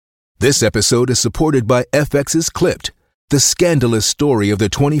This episode is supported by FX's Clipped, the scandalous story of the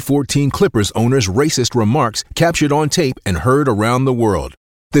 2014 Clippers owner's racist remarks captured on tape and heard around the world.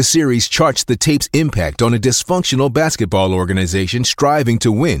 The series charts the tape's impact on a dysfunctional basketball organization striving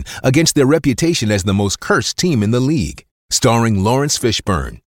to win against their reputation as the most cursed team in the league. Starring Lawrence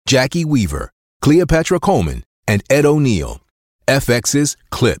Fishburne, Jackie Weaver, Cleopatra Coleman, and Ed O'Neill. FX's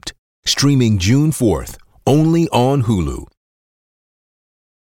Clipped, streaming June 4th, only on Hulu.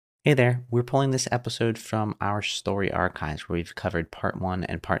 Hey there, we're pulling this episode from our story archives where we've covered part 1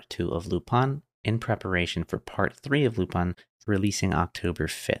 and part 2 of Lupin in preparation for part 3 of Lupin releasing October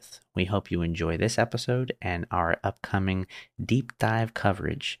 5th. We hope you enjoy this episode and our upcoming deep dive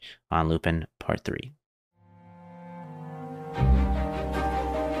coverage on Lupin part 3.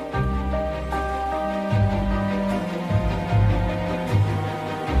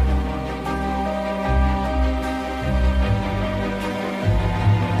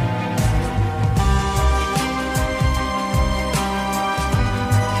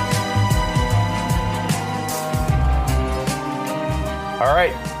 All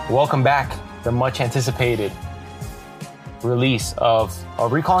right, welcome back. The much anticipated release of, are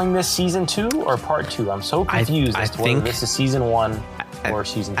we calling this season 2 or part 2? I'm so confused as to whether this is season 1 or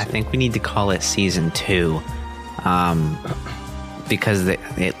season 2. I think we need to call it season 2 because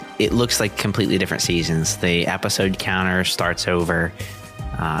it looks like completely different seasons. The episode counter starts over,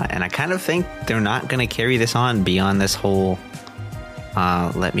 and I kind of think they're not going to carry this on beyond this whole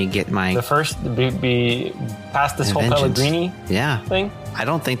let me get my... The first, be past this whole Pellegrini thing? I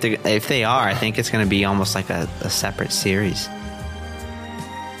don't think if they are, I think it's going to be almost like a separate series.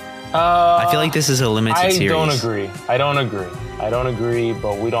 I feel like this is a limited series. I don't agree,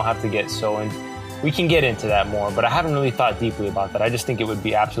 but we don't have to get so in. We can get into that more, but I haven't really thought deeply about that. I just think it would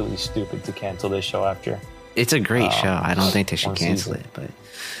be absolutely stupid to cancel this show after. It's a great show. I don't think they should cancel it, but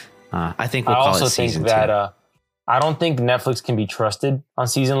I think we'll call it season 2. I don't think Netflix can be trusted on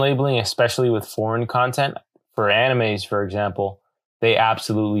season labeling, especially with foreign content. For animes, for example, they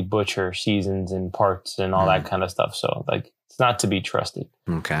absolutely butcher seasons and parts and all that kind of stuff. So, like, it's not to be trusted.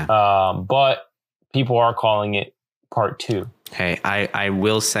 Okay. But people are calling it part 2. Hey, I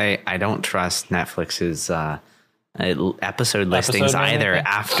will say I don't trust Netflix's episode listings either.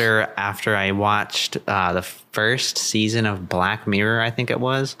 After I watched the first season of Black Mirror, I think it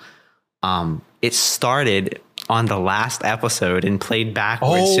was, it started on the last episode and played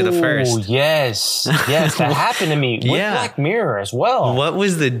backwards to the first. Oh, yes, that happened to me with Black Mirror as well. What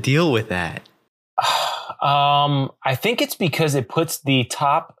was the deal with that? I think it's because it puts the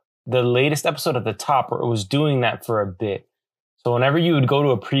latest episode at the top, or it was doing that for a bit. So whenever you would go to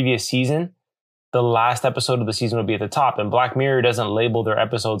a previous season, the last episode of the season would be at the top. And Black Mirror doesn't label their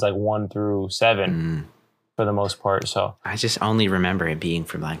episodes like 1 through 7 for the most part. So I just only remember it being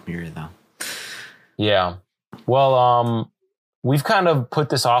for Black Mirror, though. Yeah. Well, we've kind of put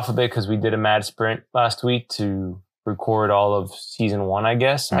this off a bit because we did a mad sprint last week to record all of season 1, I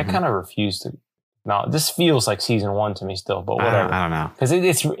guess. Mm-hmm. I kind of refuse to. No, this feels like season 1 to me still, but whatever. I don't know. Because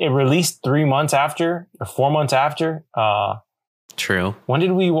it released 3 months after, or 4 months after. True. When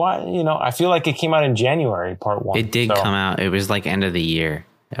did we watch? I feel like it came out in January, part 1. It did come out. It was like end of the year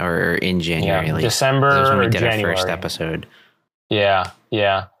or in January. Yeah, like December that was when we did January. our first episode. Yeah.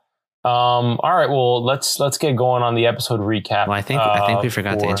 All right. Well, let's get going on the episode recap. Well, I think we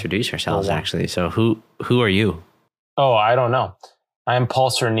forgot to introduce ourselves actually. So who are you? Oh, I don't know. I am Paul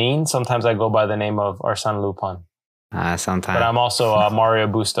Cernine. Sometimes I go by the name of Arsène Lupin. Sometimes. But I'm also Mario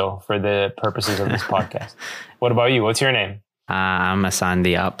Busto for the purposes of this podcast. What about you? What's your name? I'm Hassan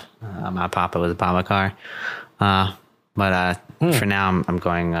Diop. My papa was Babacar. But for now, I'm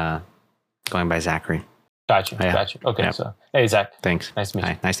going by Zachary. Gotcha. Okay, Yep. So hey, Zach. Thanks. Nice to meet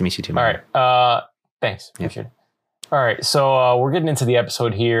you. Nice to meet you too. All right. Thanks. Appreciate it. All right. So we're getting into the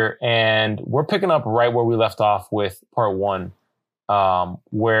episode here, and we're picking up right where we left off with part 1,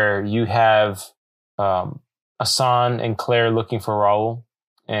 where you have Hassan and Claire looking for Raul,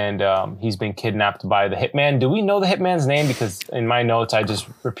 and he's been kidnapped by the hitman. Do we know the hitman's name? Because in my notes, I just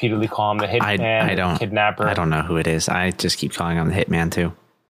repeatedly call him the hitman, kidnapper. I don't know who it is. I just keep calling him the hitman too.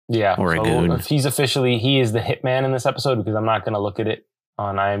 Yeah. Or a goon. If he is the hitman in this episode, because I'm not going to look at it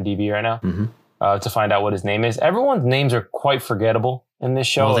on IMDb right now to find out what his name is. Everyone's names are quite forgetable in this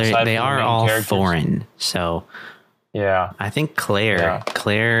show. Well, they are all foreign. So yeah, I think Claire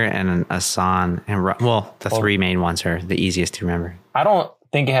and Hassan and the 3 main ones are the easiest to remember. I don't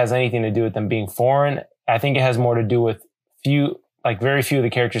think it has anything to do with them being foreign. I think it has more to do with very few of the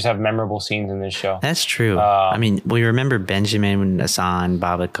characters have memorable scenes in this show. That's true. I mean, we remember Benjamin, Hassan,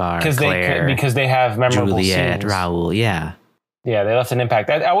 Babacar, Claire. Because they have memorable Juliet, scenes. Raul, yeah. Yeah, they left an impact.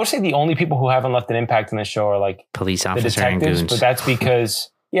 I would say the only people who haven't left an impact in the show are like police the officer and detectives, goons. but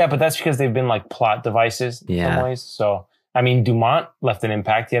that's because they've been like plot devices in some ways. So I mean, Dumont left an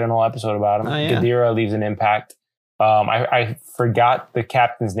impact. He had an whole episode about him. Oh, yeah. Gadira leaves an impact. I forgot the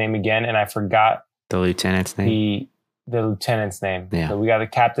captain's name again, and I forgot the lieutenant's name. The lieutenant's name. Yeah. So we got the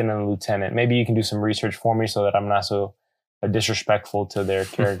captain and the lieutenant. Maybe you can do some research for me so that I'm not so disrespectful to their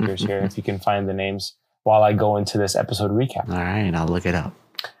characters here. If you can find the names while I go into this episode recap. All right, I'll look it up.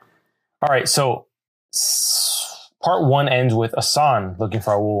 All right, so part 1 ends with Asan looking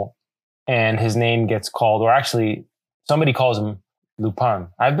for Raul, and his name gets called, or actually somebody calls him Lupin.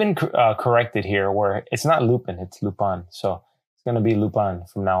 I've been corrected here where it's not Lupin, it's Lupin. So it's going to be Lupin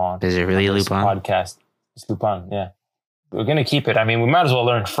from now on. Is it really Lupin? Podcast. It's Lupin, yeah. We're going to keep it. I mean, we might as well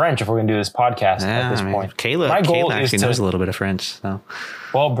learn French if we're going to do this podcast at this point. Kayla actually knows a little bit of French. So.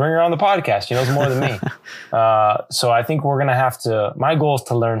 Well, bring her on the podcast. She knows more than me. So I think we're going to have to, my goal is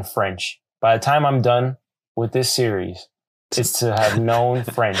to learn French. By the time I'm done with this series, it's to have known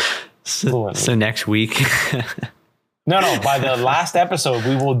French fluently. So next week. No. By the last episode,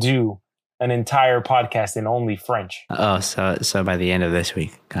 we will do an entire podcast in only French. Oh, so by the end of this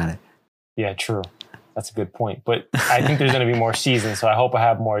week. Got it. Yeah, true. That's a good point. But I think there's going to be more seasons, so I hope I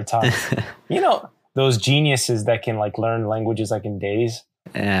have more time. You know, those geniuses that can like learn languages like in days.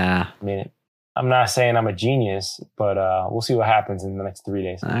 Yeah. I mean, I'm not saying I'm a genius, but we'll see what happens in the next 3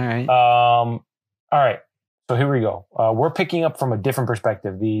 days. All right. All right. So here we go. We're picking up from a different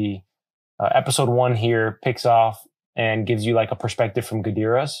perspective. The episode 1 here picks off and gives you like a perspective from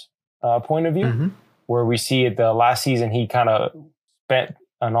Gadira's point of view, where we see at the last season, he kind of spent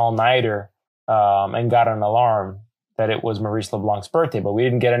an all-nighter and got an alarm that it was Maurice LeBlanc's birthday, but we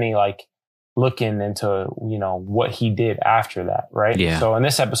didn't get any like looking into, you know, what he did after that, right? Yeah. So in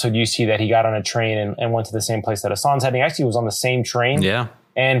this episode, you see that he got on a train and went to the same place that Asan's heading. Actually, he was on the same train. Yeah.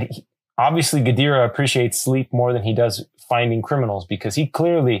 And obviously, Gadira appreciates sleep more than he does finding criminals, because he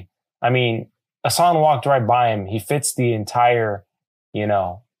clearly, I mean, Asan walked right by him. He fits the entire, you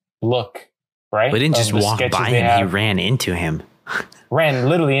know, look, right? But he didn't just walk by him. He ran into him. Ran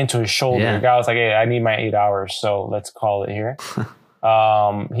literally into his shoulder. Yeah. The guy was like, hey, I need my 8 hours, so let's call it here.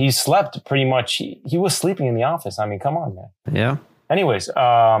 He slept pretty much. He was sleeping in the office. I mean, come on, man. Yeah. Anyways,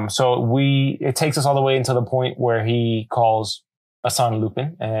 so it takes us all the way into the point where he calls Asan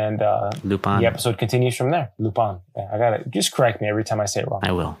Lupin, and Lupin. The episode continues from there. Lupin. Yeah, I gotta just correct me every time I say it wrong.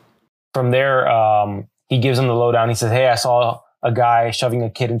 I will. From there, he gives him the lowdown. He says, hey, I saw a guy shoving a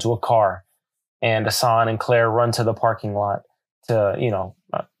kid into a car, and Asan and Claire run to the parking lot to, you know,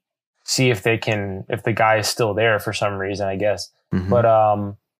 see if the guy is still there for some reason, I guess. Mm-hmm.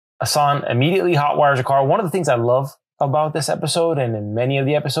 But Asan immediately hotwires a car. One of the things I love about this episode, and in many of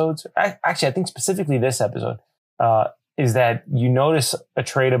the episodes, actually, I think specifically this episode, is that you notice a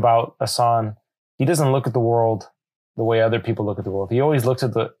trait about Asan. He doesn't look at the world the way other people look at the world. He always looks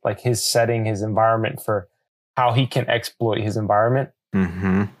at his setting, his environment, for how he can exploit his environment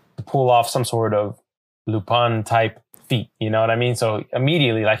to pull off some sort of Lupin type feat. You know what I mean? So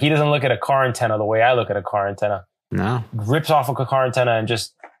immediately, like, he doesn't look at a car antenna the way I look at a car antenna. No. Rips off a car antenna and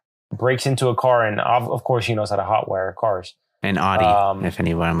just breaks into a car. And of course, he knows how to hotwire cars. An Audi, if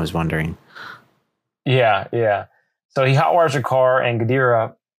anyone was wondering. Yeah. So he hotwires a car, and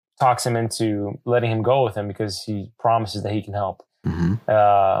Gadira talks him into letting him go with him because he promises that he can help.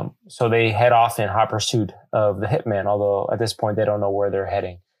 Mm-hmm. So they head off in hot pursuit of the hitman, although at this point they don't know where they're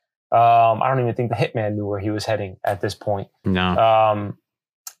heading. I don't even think the hitman knew where he was heading at this point. No.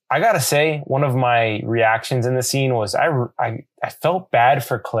 I gotta say, one of my reactions in the scene was I felt bad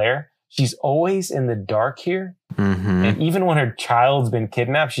for Claire. She's always in the dark here. Mm-hmm. And even when her child's been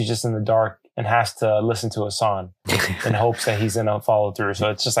kidnapped, she's just in the dark and has to listen to Asan in hopes that he's going to follow through. So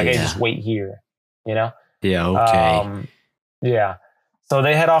it's just like, hey, just wait here, you know? Yeah, okay. Yeah. So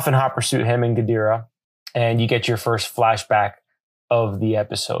they head off in hot pursuit, him and Gadira, and you get your first flashback of the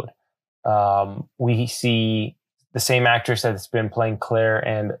episode. We see the same actress that's been playing Claire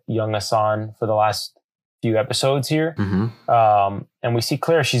and young Asan for the last few episodes here. Mm-hmm. And we see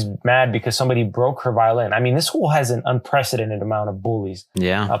Claire, she's mad because somebody broke her violin. I mean, this school has an unprecedented amount of bullies.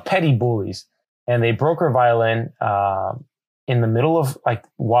 Yeah. Petty bullies. And they broke her violin in the middle of, like,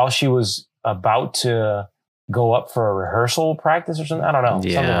 while she was about to go up for a rehearsal practice or something. I don't know.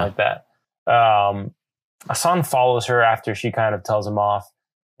 Something like that. Asan follows her after she kind of tells him off,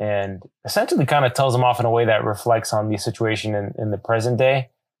 and essentially kind of tells him off in a way that reflects on the situation in the present day,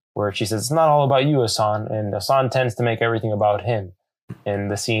 where she says, it's not all about you, Asan. And Asan tends to make everything about him in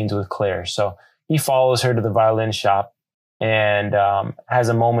the scenes with Claire. So he follows her to the violin shop and has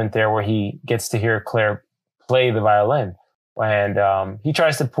a moment there where he gets to hear Claire play the violin. And he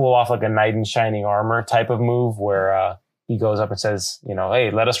tries to pull off like a knight in shining armor type of move where he goes up and says,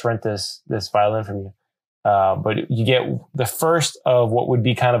 hey, let us rent this violin from you. But you get the first of what would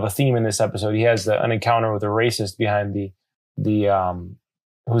be kind of a theme in this episode. He has an encounter with a racist behind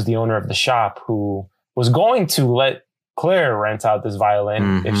who's the owner of the shop, who was going to let Claire rent out this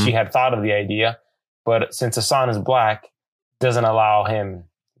violin if she had thought of the idea. But since Hassan is black, doesn't allow him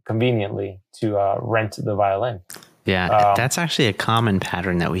conveniently to rent the violin. Yeah, that's actually a common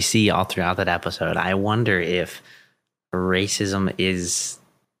pattern that we see all throughout that episode. I wonder if racism is,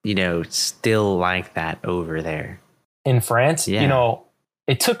 still like that over there in France. Yeah.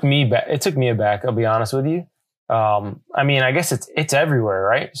 It took me aback. I'll be honest with you. I mean, I guess it's everywhere,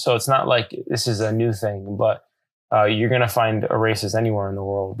 right? So it's not like this is a new thing, but you're gonna find a racist anywhere in the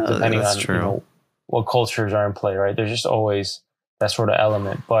world, depending on what cultures are in play, right? There's just always that sort of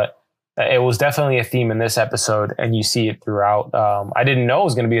element, but it was definitely a theme in this episode, and you see it throughout. I didn't know it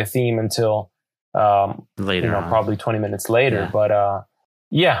was going to be a theme until later, probably 20 minutes later.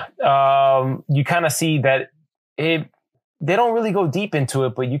 Yeah. But you kind of see that they don't really go deep into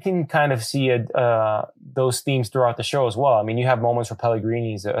it, but you can kind of see those themes throughout the show as well. I mean, you have moments where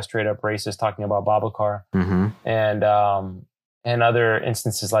Pellegrini's a straight up racist talking about Babacar, and other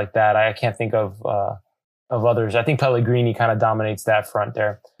instances like that. I can't think of others. I think Pellegrini kind of dominates that front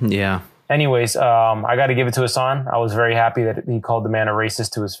there. Yeah. Anyways, I got to give it to Hassan. I was very happy that he called the man a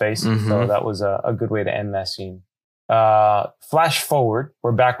racist to his face. So that was a good way to end that scene. Flash forward,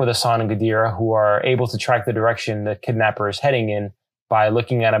 we're back with Hassan and Gadira, who are able to track the direction the kidnapper is heading in by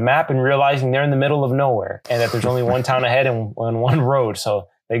looking at a map and realizing they're in the middle of nowhere and that there's only one town ahead and one road. So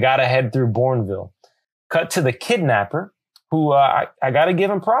they got to head through Bourneville. Cut to the kidnapper, who I got to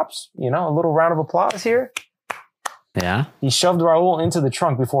give him props. A little round of applause here. Yeah. He shoved Raul into the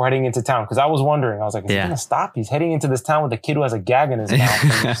trunk before heading into town. Because I was wondering, is he going to stop? He's heading into this town with a kid who has a gag in his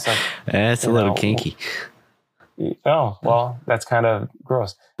mouth. That's a little kinky. Oh, well, that's kind of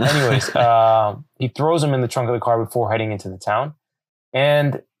gross. Anyways, he throws him in the trunk of the car before heading into the town.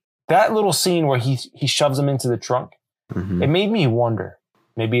 And that little scene where he shoves him into the trunk, it made me wonder.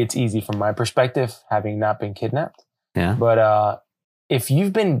 Maybe it's easy from my perspective, having not been kidnapped. Yeah. But if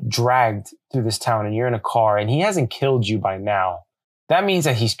you've been dragged through this town and you're in a car and he hasn't killed you by now, that means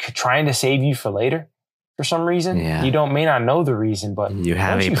that he's trying to save you for later for some reason. Yeah. You may not know the reason, but you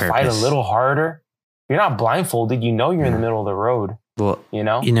have a purpose. Fight a little harder. You're not blindfolded. You're in the middle of the road. Well,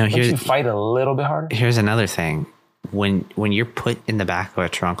 you fight a little bit harder. Here's another thing. When you're put in the back of a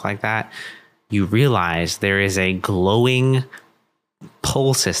trunk like that, you realize there is a glowing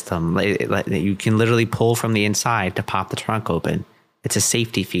pull system that you can literally pull from the inside to pop the trunk open. It's a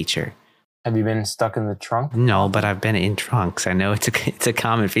safety feature. Have you been stuck in the trunk? No, but I've been in trunks. I know it's a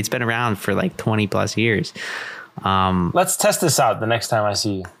common. It's been around for like 20 plus years. Let's test this out the next time I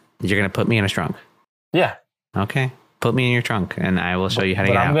see you. You're gonna put me in a trunk. Yeah. Okay. Put me in your trunk, and I will show you how to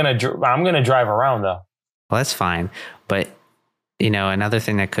get out. I'm gonna drive around though. Well, that's fine. But another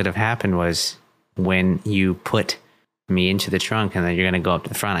thing that could have happened was when you put me into the trunk, and then you're gonna go up to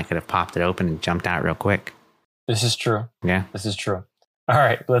the front. I could have popped it open and jumped out real quick. This is true. Yeah. This is true. All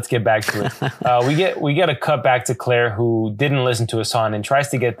right, let's get back to it. We get a cut back to Claire, who didn't listen to Hassan and tries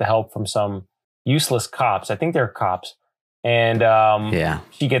to get the help from some useless cops. I think they're cops. And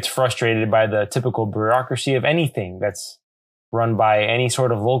she gets frustrated by the typical bureaucracy of anything that's run by any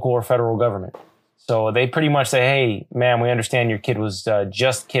sort of local or federal government. So they pretty much say, hey, ma'am, we understand your kid was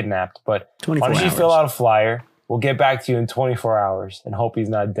just kidnapped, but why don't you fill out a flyer? We'll get back to you in 24 hours and hope he's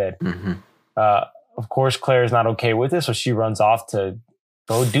not dead. Of course, Claire is not okay with this, so she runs off to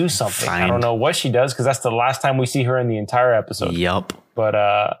go do something. I don't know what she does, because that's the last time we see her in the entire episode. Yup.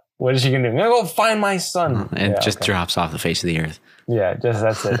 But what is she going to do? I'm going to go find my son. And drops off the face of the earth. Yeah,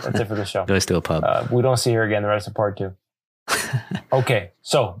 that's it. That's it for the show. Goes to a pub. We don't see her again the rest of part 2. Okay,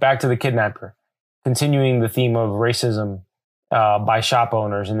 so back to the kidnapper. Continuing the theme of racism by shop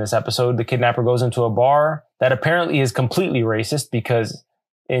owners in this episode, the kidnapper goes into a bar that apparently is completely racist, because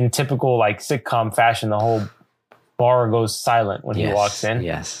in typical sitcom fashion, the whole bar goes silent when he walks in.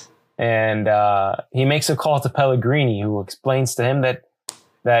 Yes. And he makes a call to Pellegrini, who explains to him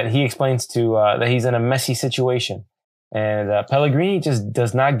that he's in a messy situation. And Pellegrini just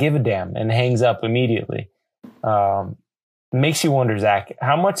does not give a damn and hangs up immediately. Makes you wonder, Zach,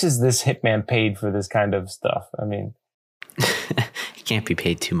 how much is this hitman paid for this kind of stuff? I mean, he can't be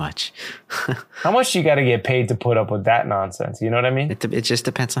paid too much. How much you got to get paid to put up with that nonsense? You know what I mean? It just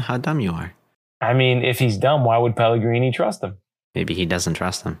depends on how dumb you are. I mean, if he's dumb, why would Pellegrini trust him? Maybe he doesn't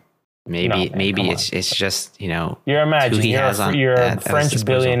trust him. Maybe it's just, You're imagining. You're a French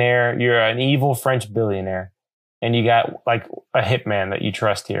billionaire. You're an evil French billionaire. and you got like a hitman that you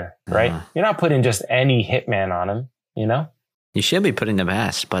trust here, right? You're not putting just any hitman on him, you know? You should be putting the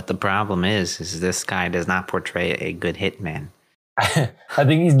best, but the problem is this guy does not portray a good hitman. I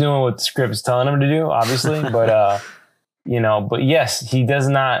think he's doing what the script is telling him to do, obviously, but but yes, he does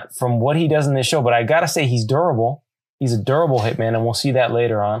not, from what he does in this show. But I gotta say, he's durable. He's a durable hitman, and we'll see that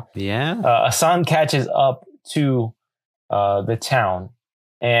later on. Yeah. Hassan catches up to the town,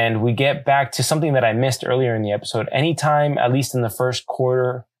 and we get back to something that I missed earlier in the episode. Anytime, at least in the first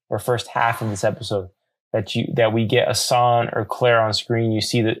quarter or first half of this episode, that we get Hassan or Claire on screen, you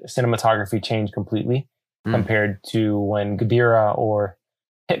see the cinematography change completely compared to when Gadira or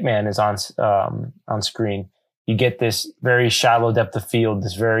Hitman is on screen. You get this very shallow depth of field,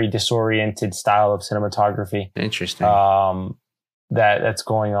 this very disoriented style of cinematography. Interesting. That's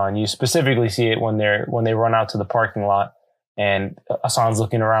going on. You specifically see it when they run out to the parking lot and Hassan's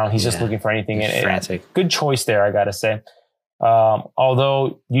looking around. He's just looking for anything. Frantic. Good choice there, I gotta say.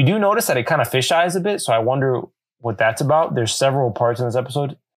 Although you do notice that it kind of fisheyes a bit, so I wonder what that's about. There's several parts in this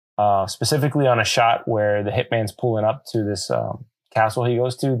episode, specifically on a shot where the hitman's pulling up to this castle he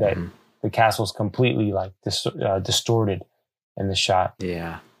goes to, that the castle's completely like distorted in the shot.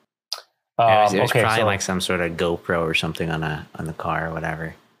 Yeah. It was probably like some sort of GoPro or something on the car or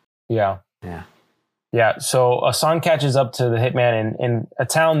whatever. Yeah. Yeah. Yeah. So Hassan catches up to the hitman in a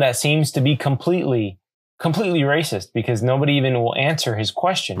town that seems to be completely racist, because nobody even will answer his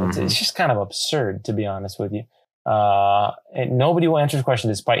question. It's just kind of absurd, to be honest with you. And nobody will answer his question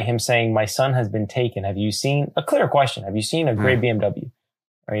despite him saying, "My son has been taken. Have you seen a clear question? Have you seen a gray BMW?"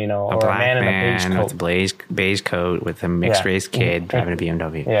 Or, or a man in a beige coat. With a beige coat with a mixed race kid driving a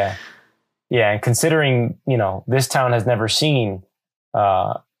BMW. Yeah. Yeah. And considering, this town has never seen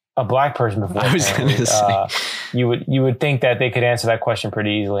a black person before, I was going to say. You would think that they could answer that question pretty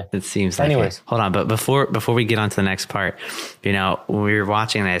easily. It seems like Anyways. it. Hold on. But before we get on to the next part, when we were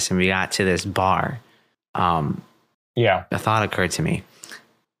watching this and we got to this bar, a thought occurred to me.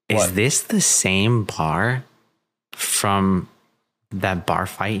 Is this the same bar from that bar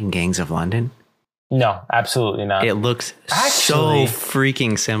fight in Gangs of London? No, absolutely not. It looks so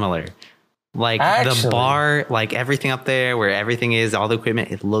freaking similar. Like the bar, like everything up there where everything is, all the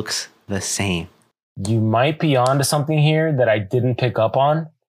equipment, it looks the same. You might be onto something here that I didn't pick up on,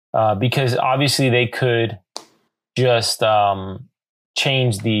 because obviously they could just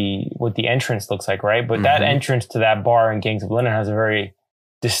change what the entrance looks like, right? But that entrance to that bar in Gangs of London has a very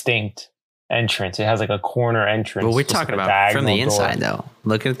distinct entrance. It has like a corner entrance. Well, we're talking about from the inside, though.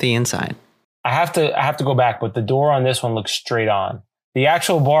 Look at the inside. I have to go back, but the door on this one looks straight on. The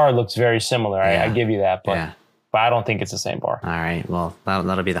actual bar looks very similar. I give you that, but I don't think it's the same bar. All right. Well,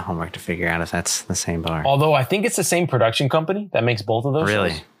 that'll be the homework to figure out if that's the same bar. Although I think it's the same production company that makes both of those. Really?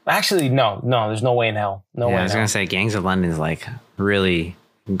 Shows. Actually, no. There's no way in hell. No way. I was gonna say Gangs of London is like really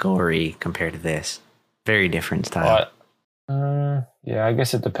gory compared to this. Very different style. I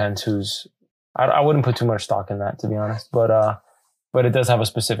guess it depends who's. I wouldn't put too much stock in that, to be honest. But it does have a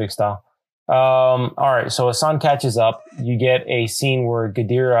specific style. All right, so Hassan catches up. You get a scene where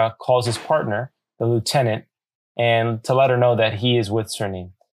Gadira calls his partner, the lieutenant, and to let her know that he is with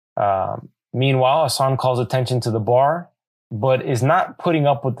Serene. Meanwhile, Hassan calls attention to the bar, but is not putting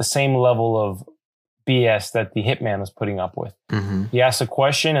up with the same level of BS that the hitman was putting up with. He asks a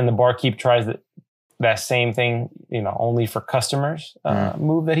question, and the barkeep tries that same thing, only for customers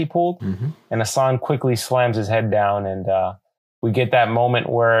move that he pulled. And Hassan quickly slams his head down, and we get that moment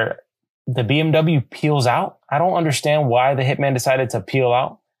where the BMW peels out. I don't understand why the hitman decided to peel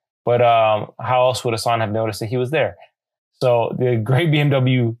out, but how else would Hassan have noticed that he was there? So the gray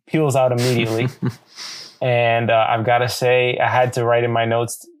BMW peels out immediately. And I've got to say, I had to write in my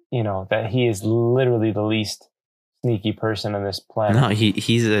notes, that he is literally the least sneaky person on this planet. No,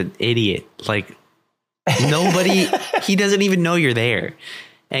 he's an idiot. Like nobody, he doesn't even know you're there.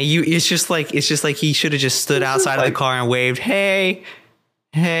 And it's just like he should have just stood outside of the car and waved, hey,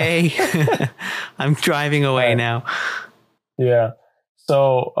 I'm driving away now. Yeah.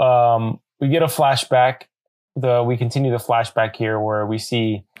 So we get a flashback. We continue the flashback here where we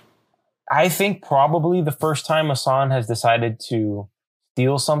see, I think probably the first time Hassan has decided to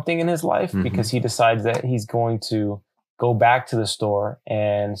steal something in his life, because he decides that he's going to go back to the store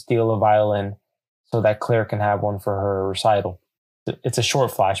and steal a violin so that Claire can have one for her recital. It's a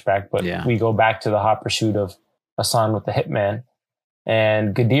short flashback, but we go back to the hot pursuit of Hassan with the hitman.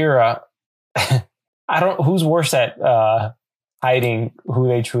 And Gadira, who's worse at hiding who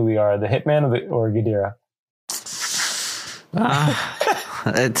they truly are, the hitman or Gadira?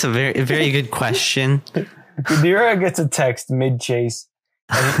 It's a very, very good question. Gadira gets a text mid-chase,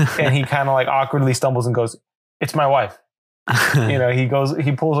 and he kind of like awkwardly stumbles and goes, it's my wife. He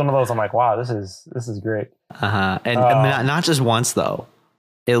pulls one of those. I'm like, wow, this is great. And not just once though,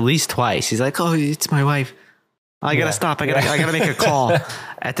 at least twice. He's like, oh, it's my wife. I gotta stop. I gotta make a call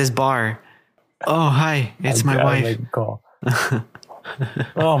at this bar. Oh, hi, it's my wife. Make a call.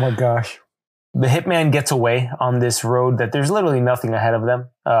 Oh my gosh. The hitman gets away on this road that there's literally nothing ahead of them.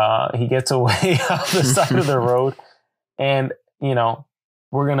 He gets away off the side of the road, and I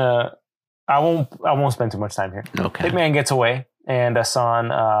won't spend too much time here. Okay. Hitman gets away, and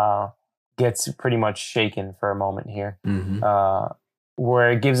Hassan gets pretty much shaken for a moment here,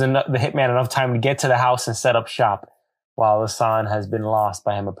 where it gives the hitman enough time to get to the house and set up shop, while Hassan has been lost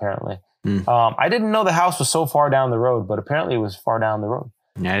by him apparently. I didn't know the house was so far down the road, but apparently it was far down the road.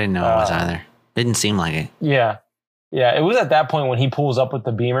 Yeah, I didn't know it was either. Didn't seem like it. Yeah. It was at that point when he pulls up with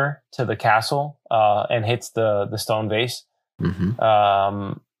the beamer to the castle and hits the stone vase.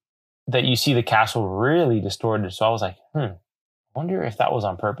 That you see the castle really distorted. So I was like, I wonder if that was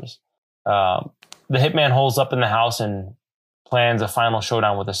on purpose. The hitman holds up in the house and plans a final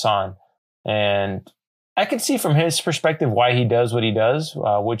showdown with Hassan. And I could see from his perspective why he does what he does,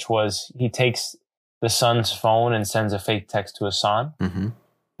 which was he takes the son's phone and sends a fake text to Hassan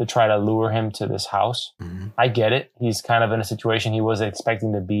to try to lure him to this house. I get it. He's kind of in a situation he wasn't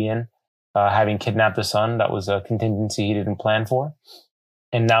expecting to be in, having kidnapped the son. That was a contingency he didn't plan for.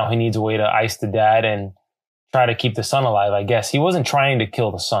 And now he needs a way to ice the dad and try to keep the son alive, I guess. He wasn't trying to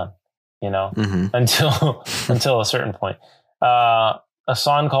kill the son, until a certain point.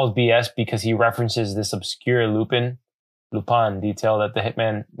 Hassan calls BS because he references this obscure Lupin detail that the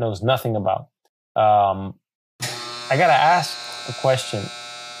hitman knows nothing about. I gotta ask a question.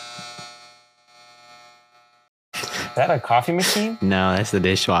 Is that a coffee machine? No, that's the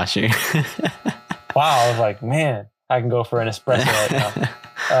dishwasher. Wow, I was like, man, I can go for an espresso right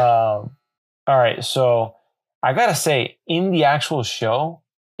now. All right, so I gotta say, in the actual show,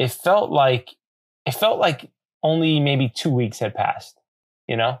 it felt like only maybe 2 weeks had passed,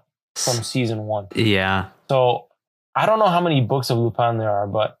 from season 1. Yeah. So I don't know how many books of Lupin there are,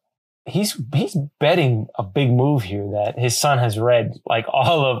 but he's betting a big move here that his son has read, like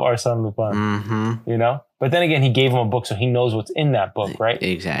all of Arsène Lupin, But then again, he gave him a book, so he knows what's in that book, right?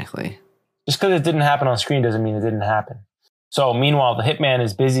 Exactly. Just because it didn't happen on screen doesn't mean it didn't happen. So meanwhile, the hitman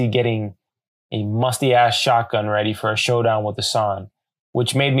is busy getting a musty-ass shotgun ready for a showdown with Hassan,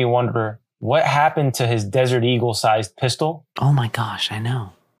 which made me wonder what happened to his Desert Eagle-sized pistol. Oh my gosh, I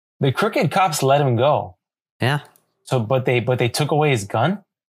know. The crooked cops let him go. Yeah. So, but they took away his gun?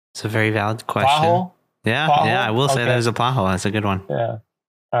 It's a very valid question. Plot hole? Yeah, plot yeah, hole? I will say that was a plot hole. That's a good one. Yeah.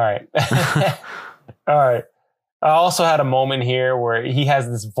 All right. All right. I also had a moment here where he has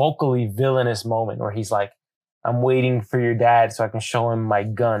this vocally villainous moment where he's like, I'm waiting for your dad so I can show him my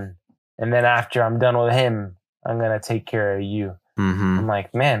gun. And then after I'm done with him, I'm going to take care of you. I'm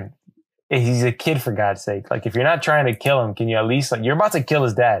like, man, he's a kid, for God's sake. Like, if you're not trying to kill him, can you at least, like, you're about to kill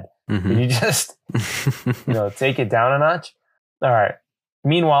his dad. Can you just, take it down a notch? All right.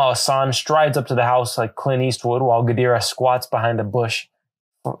 Meanwhile, Hassan strides up to the house like Clint Eastwood while Gadira squats behind a bush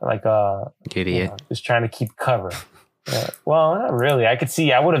like a idiot, just trying to keep cover. Well, not really. I could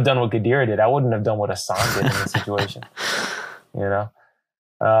see I would have done what Gadira did. I wouldn't have done what Hassan did in this situation.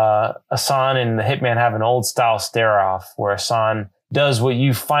 Hassan and the hitman have an old style stare off where Hassan does what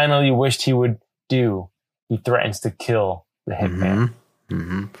you finally wished he would do. He threatens to kill the hitman.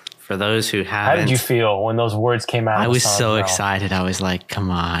 For those who haven't, how did you feel when those words came out? I was so excited. I was like, come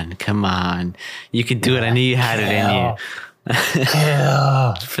on. You could do it. I knew you had it in you.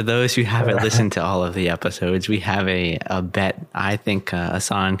 For those who haven't listened to all of the episodes, we have a bet. I think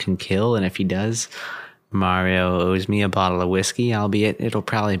Hassan can kill, and if he does, Mario owes me a bottle of whiskey, albeit it'll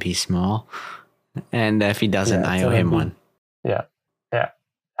probably be small. And if he doesn't, I owe him one. Yeah.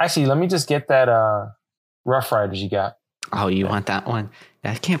 Actually, let me just get that Rough Riders you got. Oh, you want that one?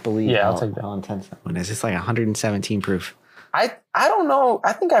 I can't believe I'll take that. How intense that one is. It's like 117 proof. I don't know.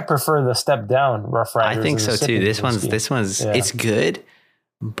 I think I prefer the step down Rough Riders. I think so too. This one's it's good,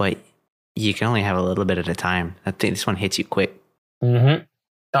 but you can only have a little bit at a time. I think this one hits you quick. All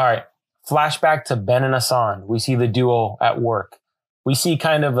right. Flashback to Ben and Hassan. We see the duo at work. We see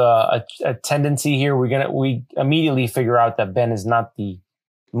kind of a tendency here. We immediately figure out that Ben is not the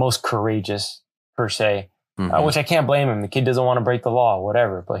most courageous per se, which I can't blame him. The kid doesn't want to break the law,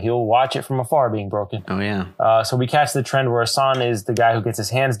 whatever, but he'll watch it from afar being broken. Oh yeah. So we catch the trend where Hassan is the guy who gets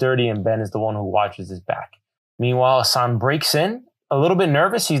his hands dirty and Ben is the one who watches his back. Meanwhile, Hassan breaks in, a little bit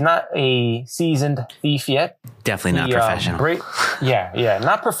nervous. He's not a seasoned thief yet. Definitely not professional. Not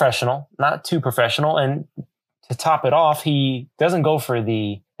professional, not too professional. And to top it off, he doesn't go for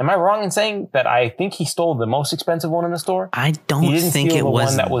the Am I wrong in saying that I think he stole the most expensive one in the store? I don't think it was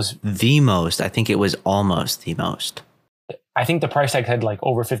one that was the most. I think it was almost the most. I think the price tag had like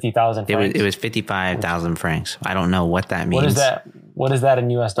over 50,000 francs. It was 55,000 francs. I don't know what that means. What is that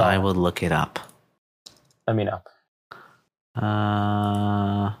in US dollars? I will look it up. Let me know.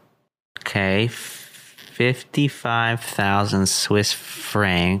 Okay. 55,000 Swiss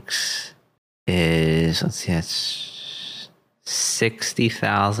francs is, let's see, that's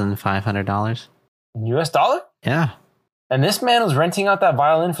 $60,500. US dollar? Yeah. And this man was renting out that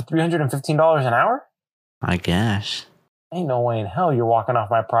violin for $315 an hour? I guess. Ain't no way in hell you're walking off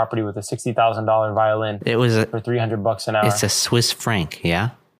my property with a $60,000 violin for $300 an hour. It's a Swiss franc, yeah?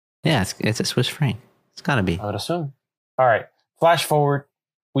 Yeah, it's a Swiss franc. It's got to be. I would assume. All right. Flash forward.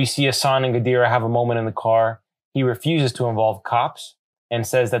 We see Hassan and Gadira have a moment in the car. He refuses to involve cops and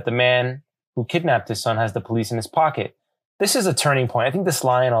says that the man who kidnapped his son has the police in his pocket. This is a turning point. I think this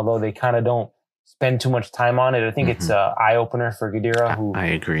line, although they kind of don't spend too much time on it, I think it's an eye-opener for Gadira, who I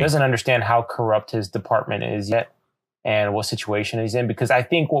agree. Doesn't understand how corrupt his department is yet and what situation he's in. Because I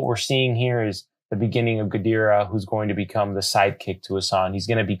think what we're seeing here is the beginning of Gadira, who's going to become the sidekick to Hassan. He's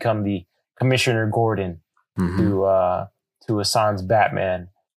going to become the Commissioner Gordon to Hassan's Batman.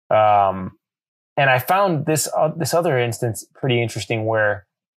 And I found this other instance pretty interesting, where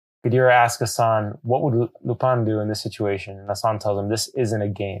Gadira asks Hassan, what would Lupin do in this situation? And Hassan tells him, this isn't a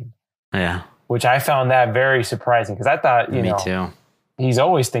game. Yeah. Which I found that very surprising, because I thought, Me too. He's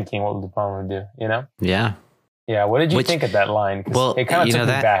always thinking what Lupin would do, you know? Yeah. Yeah. What did you think of that line? Well, it kind of took me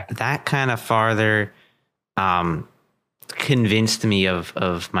back. That kind of farther convinced me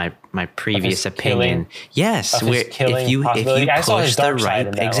of my previous opinion. Yes, where if you push the right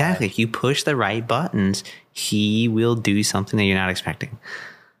exactly, if you push the right buttons, he will do something that you're not expecting.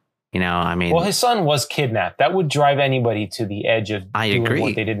 You know, I mean, well, his son was kidnapped. That would drive anybody to the edge of doing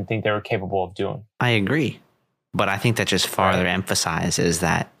what they didn't think they were capable of doing. I agree, but I think that just farther emphasizes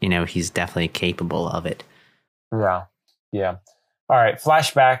that, you know, he's definitely capable of it. Yeah, yeah. All right,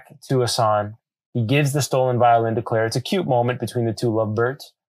 flashback to Hassan. He gives the stolen violin to Claire. It's a cute moment between the two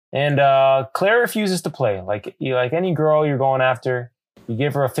lovebirds. And Claire refuses to play. Like any girl you're going after, you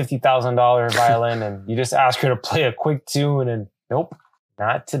give her a $50,000 violin and you just ask her to play a quick tune, and nope,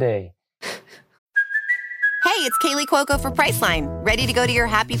 not today. Hey, it's Kaylee Cuoco for Priceline. Ready to go to your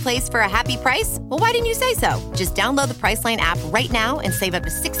happy place for a happy price? Well, why didn't you say so? Just download the Priceline app right now and save up to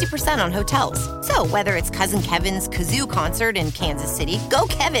 60% on hotels. So whether it's Cousin Kevin's Kazoo Concert in Kansas City, go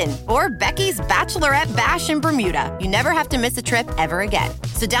Kevin, or Becky's Bachelorette Bash in Bermuda, you never have to miss a trip ever again.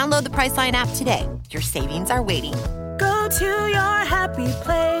 So download the Priceline app today. Your savings are waiting. Go to your happy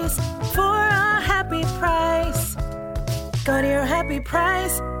place for a happy price. Go to your happy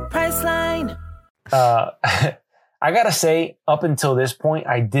price, Priceline. I gotta say, up until this point,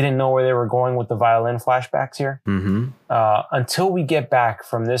 I didn't know where they were going with the violin flashbacks here. Until we get back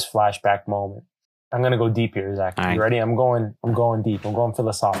from this flashback moment. I'm gonna go deep here, Zach. You ready? I'm going deep. I'm going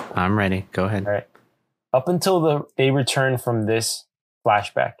philosophical. I'm ready. Go ahead. All right. Up until they return from this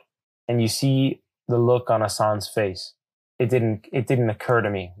flashback, and you see the look on Hassan's face, it didn't occur to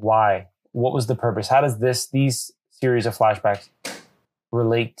me why. What was the purpose? How does these series of flashbacks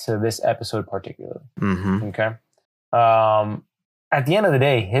relate to this episode particularly? Okay. At the end of the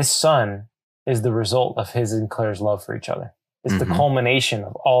day, his son is the result of his and Claire's love for each other. It's the culmination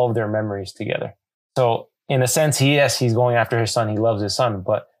of all of their memories together. So in a sense, he's going after his son. He loves his son,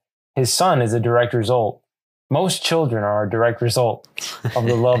 but his son is a direct result. Most children are a direct result of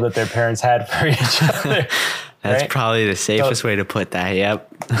the love that their parents had for each other. That's probably the safest way to put that.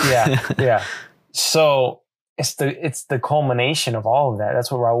 Yep. Yeah. So it's the culmination of all of that.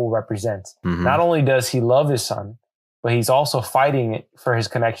 That's what Raul represents. Not only does he love his son, but he's also fighting for his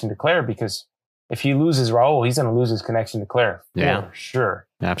connection to Claire, because if he loses Raul, he's going to lose his connection to Claire. For sure.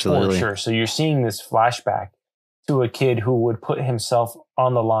 Absolutely. For sure. So you're seeing this flashback to a kid who would put himself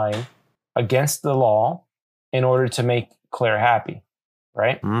on the line against the law in order to make Claire happy.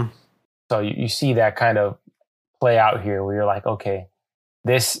 Right? So you see that kind of play out here, where you're like, okay,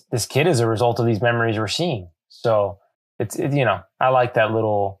 this kid is a result of these memories we're seeing. So it's I like that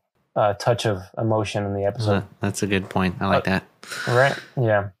little touch of emotion in the episode. That's a good point. I like that. Right?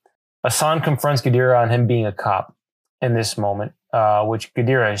 Yeah. Hassan confronts Gadira on him being a cop in this moment, which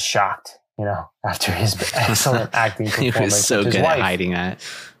Gadira is shocked, after his excellent acting performance. He was so good at hiding that.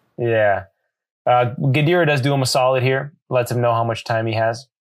 Yeah. Gadira does do him a solid here, lets him know how much time he has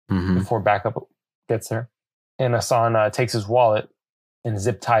before backup gets there. And Hassan takes his wallet and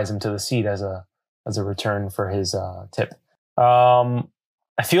zip ties him to the seat as a return for his tip.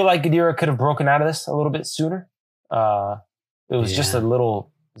 I feel like Gadira could have broken out of this a little bit sooner. It was just a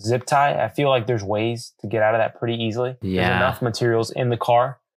little zip tie. I feel like there's ways to get out of that pretty easily. Yeah. There's enough materials in the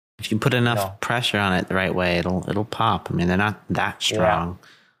car. If you put enough pressure on it the right way, it'll pop. I mean, they're not that strong.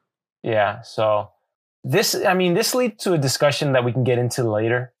 Yeah. So this leads to a discussion that we can get into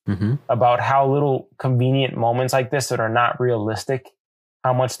later about how little convenient moments like this that are not realistic,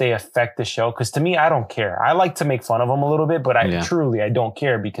 how much they affect the show. Because to me, I don't care. I like to make fun of them a little bit, but I don't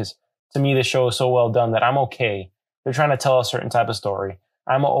care, because to me, the show is so well done that I'm okay. They're trying to tell a certain type of story.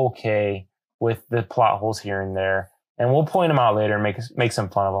 I'm okay with the plot holes here and there. And we'll point them out later and make some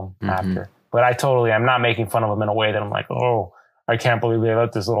fun of them after. But I'm not making fun of them in a way that I'm like, oh, I can't believe they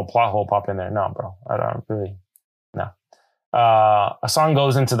let this little plot hole pop in there. No, bro. I don't really. No. Hassan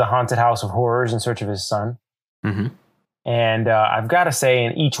goes into the haunted house of horrors in search of his son. And I've got to say,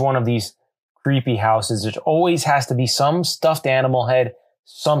 in each one of these creepy houses, there always has to be some stuffed animal head,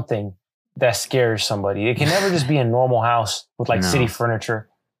 something that scares somebody. It can never just be a normal house with like city furniture.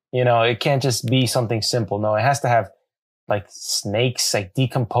 You know, it can't just be something simple. No, it has to have like snakes, like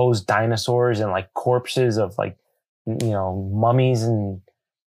decomposed dinosaurs, and like corpses of like, mummies and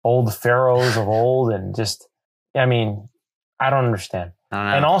old pharaohs of old. And just, I mean, I don't understand.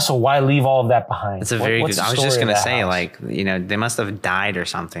 And also, why leave all of that behind? It's a very good. I was just going to say, like, they must have died or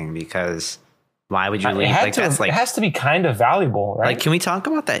something, because why would you leave? It has to be kind of valuable, right? Like, can we talk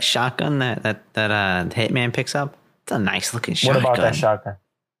about that shotgun that Hitman picks up? It's a nice looking shotgun. What about that shotgun?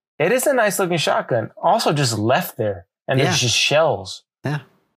 It is a nice looking shotgun. Also, just left there, and there's just shells. Yeah,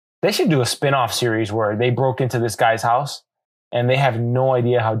 they should do a spin-off series where they broke into this guy's house, and they have no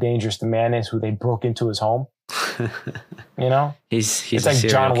idea how dangerous the man is who they broke into his home. He's it's like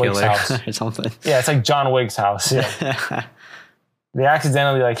John Wick's house or something. Yeah, it's like John Wick's house. Yeah. They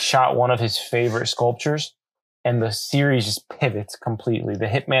accidentally like shot one of his favorite sculptures, and the series just pivots completely. The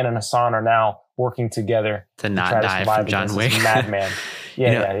Hitman and Hassan are now working together to not die from John Wick. Madman.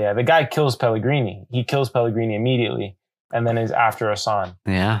 Yeah. The guy kills Pellegrini. He kills Pellegrini immediately, and then is after Hassan.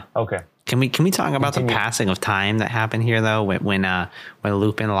 Yeah. Okay. Can we talk about the passing of time that happened here though, when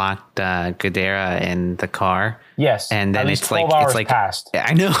Lupin locked Gadara in the car? Yes. And then it's like passed.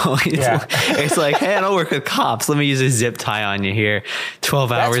 I know. It's like, hey, I don't work with cops. Let me use a zip tie on you here.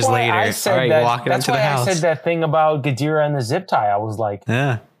 12 hours later. All right, walking into the house. I said that thing about Gadara and the zip tie. I was like,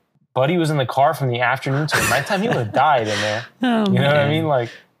 Buddy was in the car from the afternoon to nighttime. He would have died in there. You know what I mean? Like,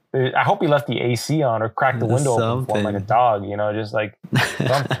 I hope he left the AC on or cracked the window open for him like a dog. Just like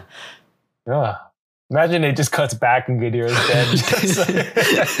something. Ugh. Imagine it just cuts back and Gadira's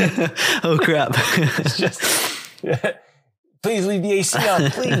dead. Oh crap! Please leave the AC on,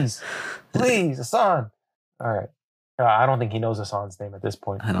 please, Hassan. All right. I don't think he knows Hassan's name at this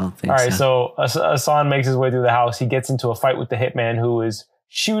point. I don't think. All right, so Hassan makes his way through the house. He gets into a fight with the hitman, who is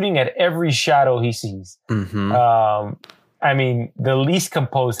shooting at every shadow he sees. I mean, the least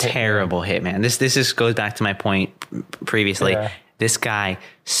composed terrible hitman. This just goes back to my point previously. Yeah. This guy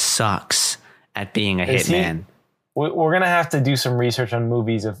sucks at being a hitman. We're going to have to do some research on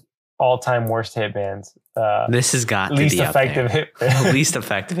movies of all-time worst hitmans. This has got least to be effective hitman. Least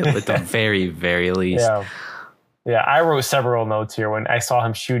effective at the very, very least. Yeah, I wrote several notes here. When I saw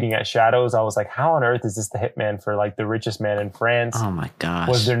him shooting at shadows, I was like, how on earth is this the hitman for like the richest man in France? Oh my gosh.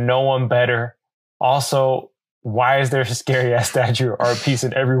 Was there no one better? Also, why is there a scary-ass statue or art piece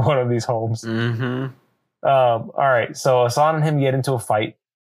in every one of these homes? All right, so Hassan and him get into a fight.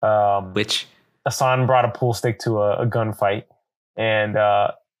 Which Hassan brought a pool stick to a gunfight, and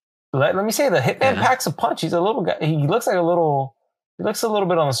let me say, the hitman packs a punch. He's a little guy. He looks a little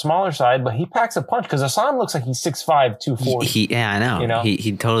bit on the smaller side, but he packs a punch because Hassan looks like he's 6'5", 240. I know.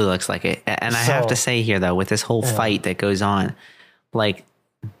 He totally looks like it. And I have to say here though, with this whole fight that goes on, like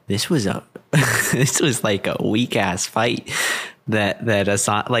this was like a weak ass fight. That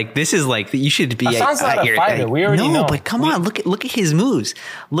Hassan, like, this is like, you should be Hassan's not a fighter. We already know. But come on, look at his moves.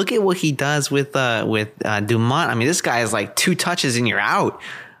 Look at what he does with Dumont. I mean, this guy is like 2 touches and you're out.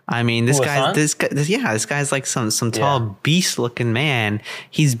 I mean, this guy's like some tall beast looking man.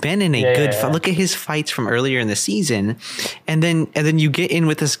 He's been in a good fight. Look at his fights from earlier in the season, and then you get in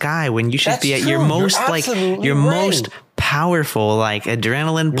with this guy when you should be at your most most powerful, like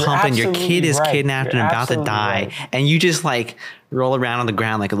adrenaline pumping. Your kid is kidnapped and about to die, and you just like roll around on the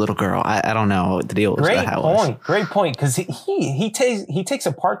ground like a little girl. I don't know what the deal was. Great point. Because he takes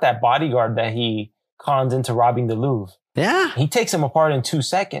apart that bodyguard that he cons into robbing the Louvre. Yeah, he takes him apart in 2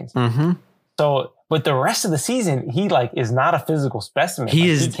 seconds. So, but the rest of the season, he like is not a physical specimen.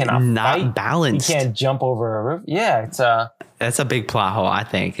 He cannot not fight. Balanced. He can't jump over a roof. Yeah, that's a big plot hole. I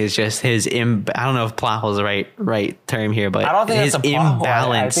think it's just his. I don't know if plot hole is the right term here, but I don't think his it's a plot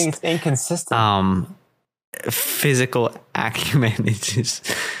imbalance. Hole. I think it's inconsistent. physical acumen. It's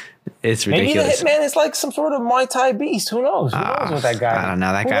ridiculous. Maybe the hitman is like some sort of Muay Thai beast. Who knows? Who knows what that guy? I don't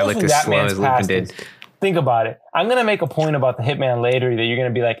know. That guy looked as slow as Lupin did. Think about it. I'm going to make a point about the hitman later that you're going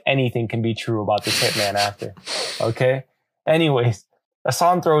to be like, anything can be true about this hitman after. Okay? Anyways,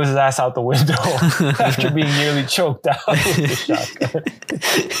 Hassan throws his ass out the window after being nearly choked out with the shotgun.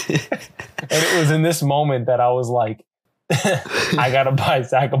 And it was in this moment that I was like, I got to buy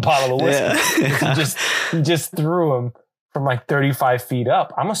Zach a bottle of whiskey. Yeah. He just threw him from like 35 feet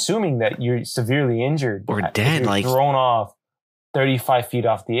up. I'm assuming that you're severely injured. Or dead. Like thrown off 35 feet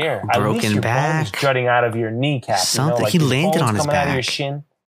off the air. Broken At least your back. bones jutting out of your kneecap. Something. You know, like he landed on his coming back. Out of your shin.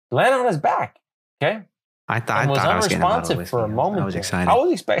 Landed on his back. Okay? I thought I was unresponsive for a moment. I was excited. I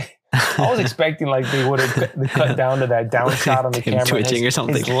was expecting like they would have cut down to that down shot on the camera. Twitching or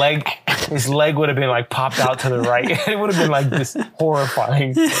something. His leg would have been like popped out to the right. It would have been like this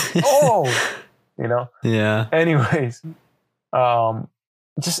horrifying. Oh, you know. Yeah. Anyways,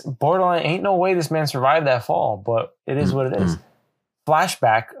 just borderline. Ain't no way this man survived that fall, but it is what it is.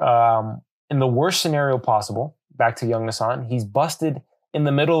 Flashback. In the worst scenario possible, back to young Hassan. He's busted in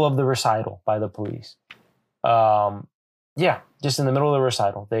the middle of the recital by the police. Just in the middle of the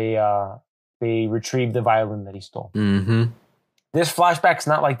recital, they retrieved the violin that he stole. Mm-hmm. This flashback's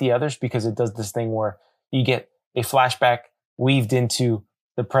not like the others because it does this thing where you get a flashback weaved into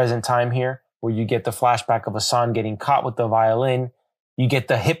the present time here, where you get the flashback of Hassan getting caught with the violin. You get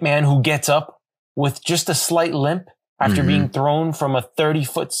the hitman who gets up with just a slight limp after being thrown from a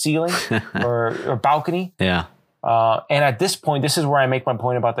 30-foot ceiling or balcony. Yeah. And at this point, this is where I make my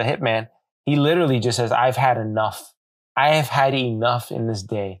point about the hitman. He literally just says, I've had enough. I have had enough in this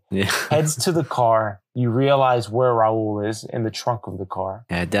day. Yeah. Heads to the car. You realize where Raul is in the trunk of the car.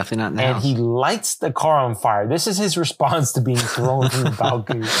 Yeah, definitely not in the and house. He lights the car on fire. This is his response to being thrown from the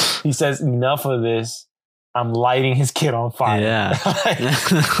balcony. He says, enough of this. I'm lighting his kid on fire. Yeah.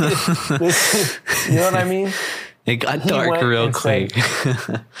 You know what I mean? It got dark real quick.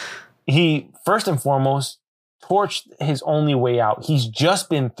 He, first and foremost, torched his only way out. He's just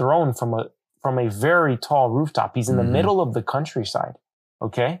been thrown from a very tall rooftop. He's in the middle of the countryside.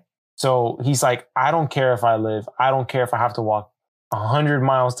 Okay? So he's like, I don't care if I live. I don't care if I have to walk 100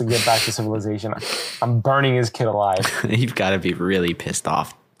 miles to get back to civilization. I'm burning his kid alive. You've got to be really pissed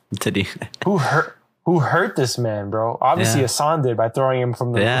off to do that. Who hurt this man, bro? Obviously, Hassan did by throwing him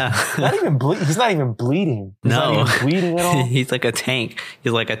from the roof. He's not even bleeding. He's not even bleeding at all. He's like a tank.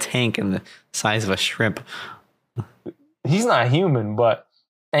 He's like a tank in the size of a shrimp. He's not human, but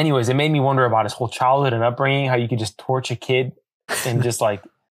anyways, it made me wonder about his whole childhood and upbringing, how you could just torch a kid and just like,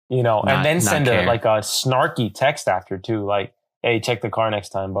 you know, and then send a snarky text after too. Like, hey, check the car next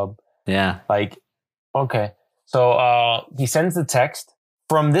time, bub. Yeah. Like, okay. So, he sends the text.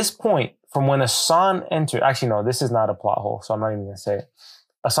 From this point, from when Hassan entered, actually, no, this is not a plot hole, so I'm not even going to say it.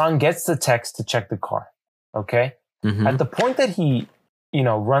 Hassan gets the text to check the car. Okay. Mm-hmm. At the point that he, you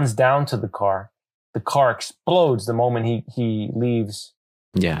know, runs down to the car explodes the moment he leaves.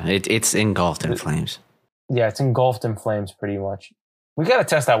 Yeah, it's engulfed in flames. Yeah, it's engulfed in flames pretty much. We got to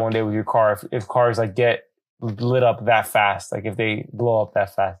test that one day with your car. If cars like get lit up that fast, like if they blow up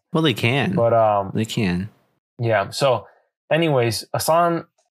that fast. Well, they can. But they can. Yeah. So, anyways, Hassan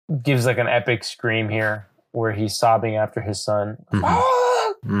gives like an epic scream here where he's sobbing after his son.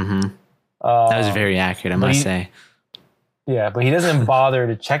 Mm-hmm. That was very accurate, I must say. Yeah, but he doesn't bother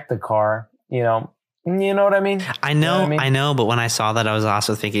to check the car. You know what I mean? I know, but when I saw that, I was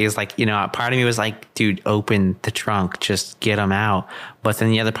also thinking, it's like, you know, part of me was like, dude, open the trunk, just get him out. But then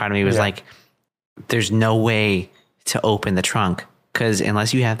the other part of me was like, there's no way to open the trunk, because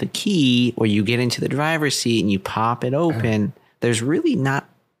unless you have the key or you get into the driver's seat and you pop it open, there's really not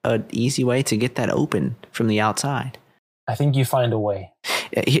an easy way to get that open from the outside. I think you find a way.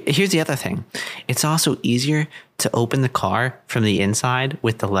 Here's the other thing. It's also easier to open the car from the inside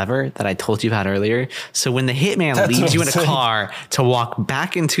with the lever that I told you about earlier. So when the hitman leaves you in a car to walk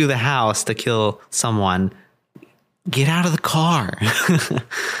back into the house to kill someone, get out of the car.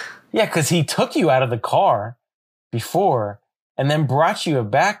 Yeah, because he took you out of the car before and then brought you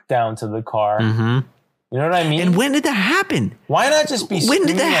back down to the car. Mm-hmm. You know what I mean? And when did that happen? Why not just be? When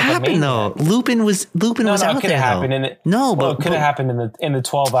did that happen though? Lupin was out there. It could have happened it could have happened in the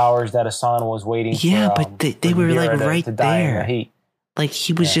 12 hours that Hassan was waiting. Yeah, but they were like right there. Like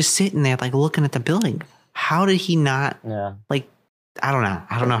he was just sitting there, like looking at the building. How did he not? Yeah. Like I don't know.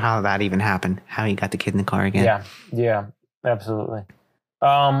 I don't know how that even happened. How he got the kid in the car again. Yeah, absolutely.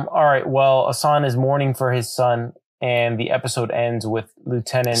 All right. Well, Hassan is mourning for his son. And the episode ends with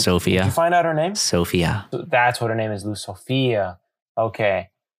Lieutenant Sophia. Did you find out her name? Sophia. That's what her name is, Sophia. Okay.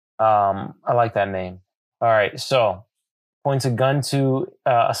 I like that name. All right. So points a gun to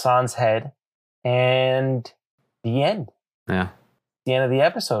Hassan's head, and the end. Yeah. The end of the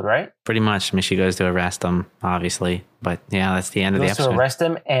episode, right? Pretty much. I mean, she goes to arrest him, obviously. But yeah, that's the end of the episode. Goes to arrest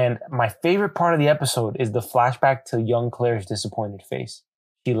him. And my favorite part of the episode is the flashback to young Claire's disappointed face.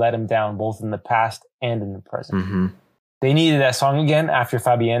 She let him down both in the past and in the present. Mm-hmm. They needed that song again after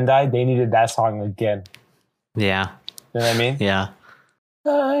Fabienne died. They needed that song again. Yeah. You know what I mean? Yeah.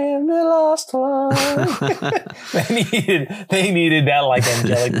 I am the lost one. they needed that like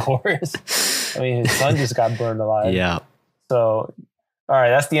angelic chorus. I mean, his son just got burned alive. Yeah. So, all right,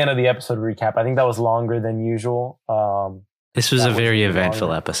 that's the end of the episode recap. I think that was longer than usual. This was a very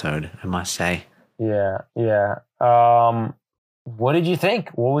eventful episode, I must say. Yeah. What did you think?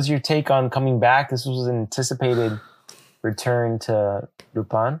 What was your take on coming back? This was an anticipated return to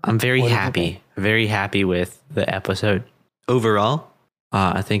Lupin. I'm very happy with the episode overall.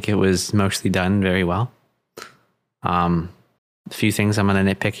 I think it was mostly done very well. A few things I'm going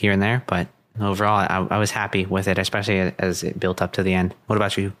to nitpick here and there, but overall, I was happy with it, especially as it built up to the end. What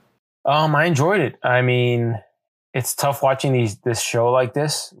about you? I enjoyed it. I mean, it's tough watching this show like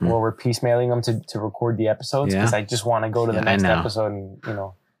this where we're piecemealing them to record the episodes because I just want to go to the next episode and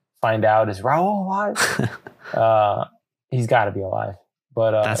find out, is Raul alive? He's got to be alive.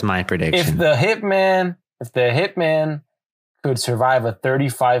 But that's my prediction. If the hitman could survive a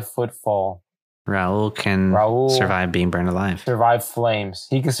 35-foot fall, Raul can survive being burned alive. Survive flames.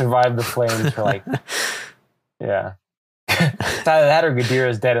 He can survive the flames for yeah. It's either that or Gadira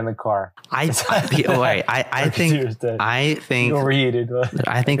is dead in the car. I think overheated.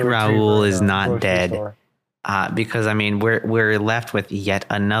 I think Raul is not dead because I mean we're left with yet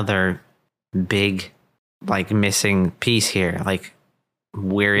another big missing piece here. Like,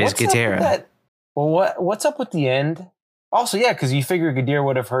 where is Gadira? Well, what's up with the end? Also, yeah, because you figure Gadira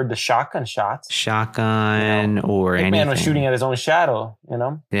would have heard the shotgun shots. Or anything. Man was shooting at his own shadow,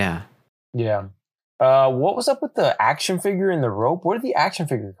 Yeah. Yeah. What was up with the action figure and the rope? Where did the action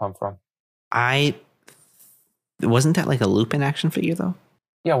figure come from? Wasn't that like a Lupin action figure, though?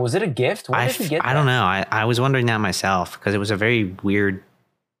 Yeah, was it a gift? Where did he get that? I don't know. I was wondering that myself because it was a very weird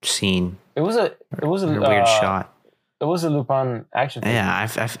scene. It was a weird shot. It was a Lupin action figure. Yeah,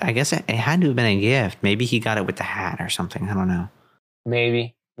 I guess it had to have been a gift. Maybe he got it with the hat or something. I don't know.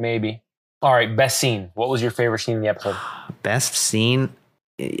 Maybe. All right, best scene. What was your favorite scene in the episode? Best scene?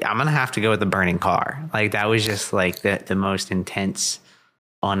 I'm going to have to go with the burning car. That was just the most intense,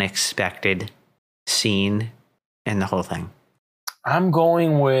 unexpected scene in the whole thing. I'm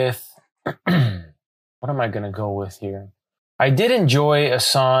going with... what am I going to go with here? I did enjoy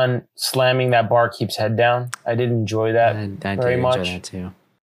Hassan slamming that barkeep's head down. I did enjoy that very much. I did enjoy that too.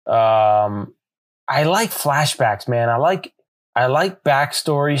 I like flashbacks, man. I like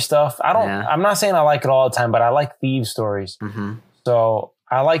backstory stuff. I'm not saying I like it all the time, but I like thief stories. Mm-hmm. So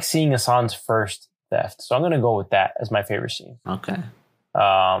I like seeing Hassan's first theft. So I'm going to go with that as my favorite scene. Okay.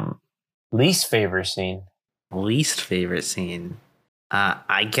 Least favorite scene.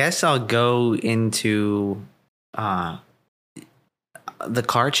 I guess I'll go into the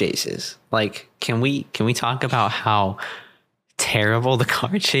car chases. Can we talk about how terrible the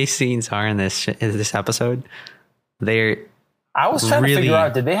car chase scenes are in this episode? I was trying to figure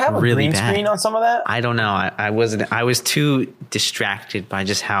out, did they have a green screen on some of that? I don't know. I was too distracted by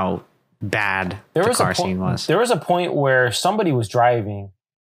just how bad the car scene was. There was a point where somebody was driving.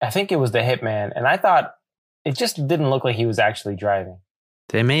 I think it was the hitman, and I thought it just didn't look like he was actually driving.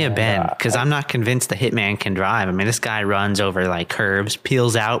 They may have been, because I'm not convinced the hitman can drive. I mean, this guy runs over curbs,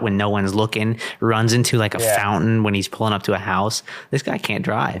 peels out when no one's looking, runs into a fountain when he's pulling up to a house. This guy can't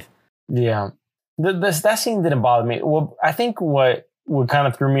drive. Yeah. That scene didn't bother me. Well, I think what kind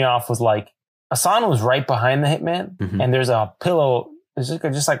of threw me off was Hassan was right behind the hitman, and there's a pillow. There's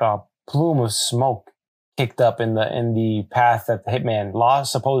just a plume of smoke kicked up in the path that the hitman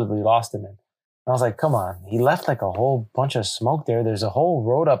supposedly lost him in. I was like, come on. He left a whole bunch of smoke there. There's a whole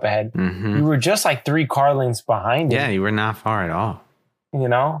road up ahead. Mm-hmm. You were just 3 car lengths behind him. Yeah, you were not far at all.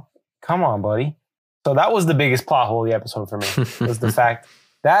 Come on, buddy. So that was the biggest plot hole of the episode for me. Was the fact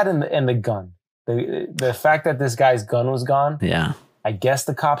that and the gun. The fact that this guy's gun was gone. Yeah. I guess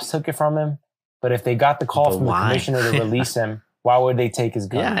the cops took it from him. But if they got the call from the commissioner to release him, why would they take his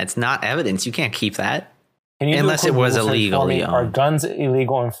gun? Yeah, it's not evidence. You can't keep that. Unless it was illegally owned. Are guns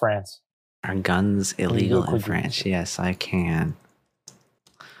illegal in France? Are guns illegal in France? Yes, I can.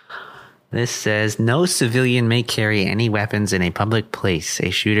 This says, no civilian may carry any weapons in a public place. A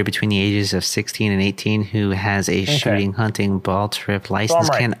shooter between the ages of 16 and 18 who has a shooting, hunting, ball trip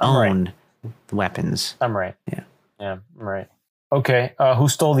license can own weapons. I'm right. Yeah. Yeah, I'm right. Okay, who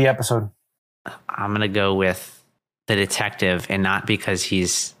stole the episode? I'm gonna go with the detective, and not because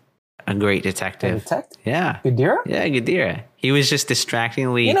he's a great detective. A detective? Yeah. Gadira? Yeah, Gadira. He was just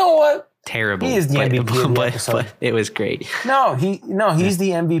distractingly. You know what? Terrible. He is the MVP of the episode. But it was great. He's the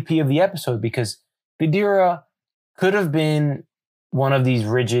MVP of the episode because Gadira could have been one of these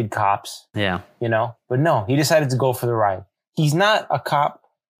rigid cops. Yeah. But no, he decided to go for the ride. He's not a cop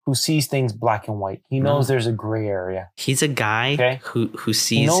who sees things black and white. He knows there's a gray area. He's a guy who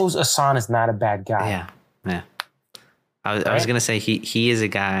sees. He knows Asan is not a bad guy. Yeah. I was gonna say he is a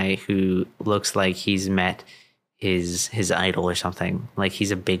guy who looks like he's met his idol or something. Like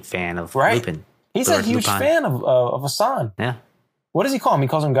he's a big fan of Lupin. He's a huge fan of Asan. Yeah. What does he call him? He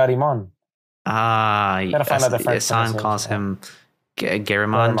calls him Garimon. Gotta find out the French Asan calls him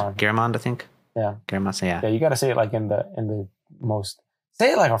Garamond. Garamond, I think. Yeah. Garamond, yeah. Yeah, you gotta say it like in the most.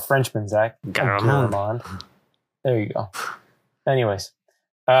 Say it like a Frenchman, Zach. Garamond. There you go. Anyways,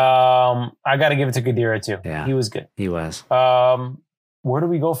 I gotta give it to Gadira too. Yeah. He was good. He was. Where do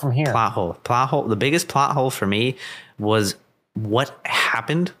we go from here? Plot hole. The biggest plot hole for me was what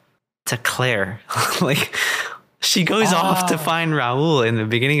happened to Claire. Like, she goes off to find Raul in the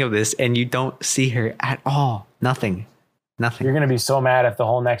beginning of this, and you don't see her at all. Nothing. You're gonna be so mad if the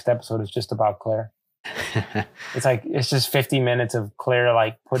whole next episode is just about Claire. It's just 50 minutes of Claire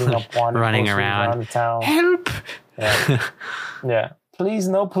like putting up one running around the town. Help! Yeah. Please,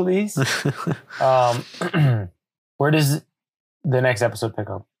 no police. Where does the next episode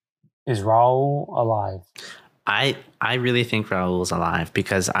pick up? Is Raul alive? I really think Raul's alive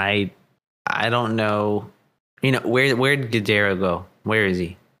because I don't know. Where did Gadara go? Where is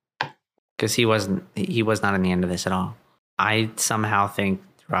he? Because he was not in the end of this at all. I somehow think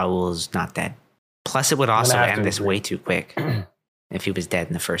Raul's not dead. Plus, it would also end this way too quick if he was dead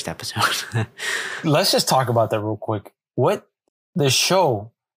in the first episode. Let's just talk about that real quick. What the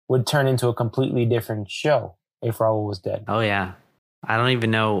show would turn into a completely different show if Raul was dead. Oh, yeah. I don't even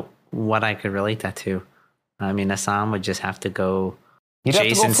know what I could relate that to. I mean, Assam would just have to go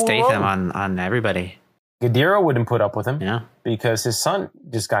Jason Statham on everybody. Gadira wouldn't put up with him. Yeah. Because his son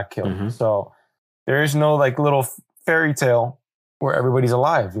just got killed. Mm-hmm. So there's no like little fairy tale where everybody's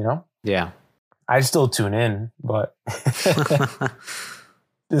alive, Yeah. I'd still tune in, but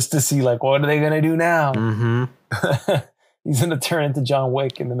just to see like, what are they going to do now? Mm-hmm. He's going to turn into John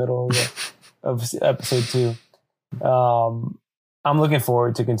Wick in the middle of episode 2. I'm looking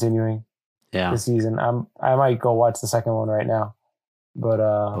forward to continuing the season. I might go watch the second one right now, but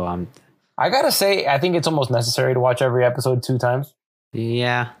I gotta say, I think it's almost necessary to watch every episode 2 times.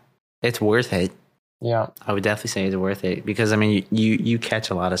 Yeah, it's worth it. Yeah, I would definitely say it's worth it because I mean, you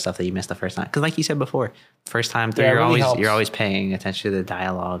catch a lot of stuff that you missed the first time. Because like you said before, first time through, you're always paying attention to the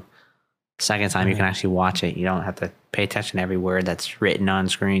dialogue. Second time, you can actually watch it. You don't have to pay attention to every word that's written on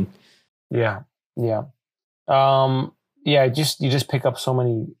screen. Yeah. You just pick up so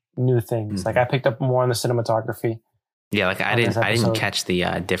many new things. Mm-hmm. Like I picked up more on the cinematography. Yeah, like I didn't catch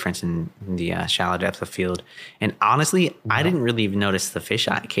the difference in the shallow depth of field. And honestly, I didn't really even notice the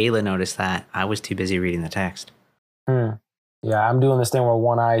fisheye. Kayla noticed that. I was too busy reading the text. Yeah, I'm doing this thing where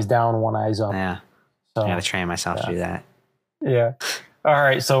one eye's down, one eye's up. Yeah, so I got to train myself to do that. Yeah. All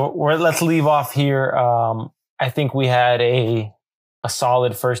right, so let's leave off here. I think we had a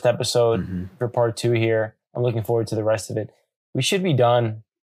solid first episode for part 2 here. I'm looking forward to the rest of it. We should be done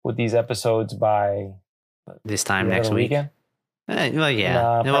with these episodes by this time next week. Weekend? I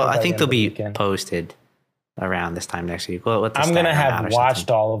think they'll be posted around this time next week. Well, I'm going to have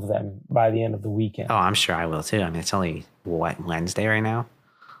watched all of them by the end of the weekend. Oh, I'm sure I will too. I mean, it's only Wednesday right now.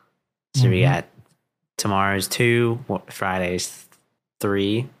 So we got tomorrow's 2, Friday's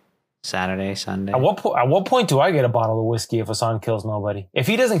 3, Saturday, Sunday. At what point do I get a bottle of whiskey if Asan kills nobody? If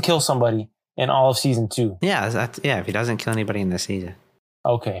he doesn't kill somebody in all of season 2. Yeah, if he doesn't kill anybody in this season.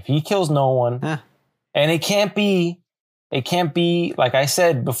 Okay, if he kills no one, and it can't be like I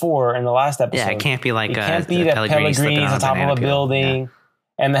said before in the last episode. Yeah, it can't be like that Pellegrini's on top of a building,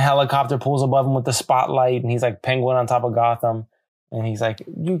 and the helicopter pulls above him with the spotlight, and he's like Penguin on top of Gotham, and he's like,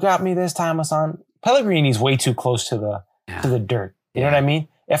 "You got me this time, Asan." Pellegrini's way too close to the dirt. You know what I mean?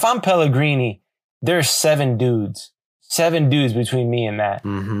 If I'm Pellegrini, there's 7 dudes between me and that.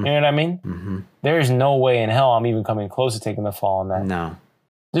 Mm-hmm. You know what I mean? Mm-hmm. There's no way in hell I'm even coming close to taking the fall on that. No.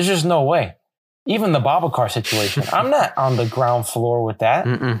 There's just no way. Even the Babacar situation, I'm not on the ground floor with that.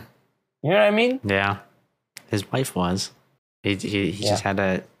 Mm-mm. You know what I mean? Yeah. His wife was. He just had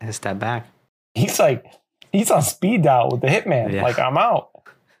to step back. He's on speed dial with the hitman. Yeah. Like, I'm out.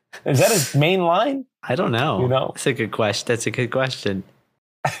 Is that his main line? I don't know. That's a good question.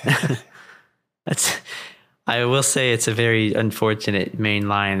 I will say it's a very unfortunate main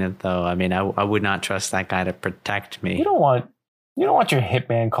line, though. I mean, I would not trust that guy to protect me. You don't want your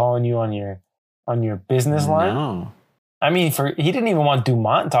hitman calling you on your business line. No. I mean, he didn't even want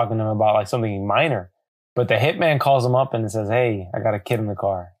Dumont talking to him about like something minor, but the hitman calls him up and says, "Hey, I got a kid in the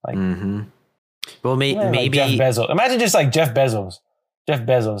car." Like, well, maybe like Jeff Bezos. Imagine just like Jeff Bezos. Jeff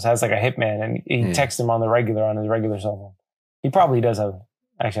Bezos has like a hitman, and he texts him on his regular cell phone. He probably does have.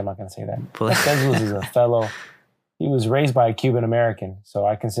 Actually, I'm not going to say that. Jeff Bezos is a fellow. He was raised by a Cuban American, so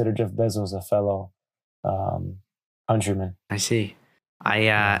I consider Jeff Bezos a fellow countryman. I see.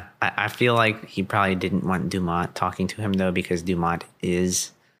 I feel like he probably didn't want Dumont talking to him, though, because Dumont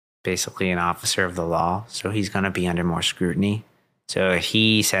is basically an officer of the law, so he's going to be under more scrutiny. So if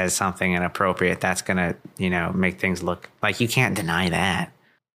he says something inappropriate, that's going to, make things look like you can't deny that.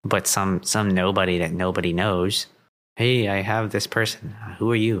 But some nobody that nobody knows, hey, I have this person.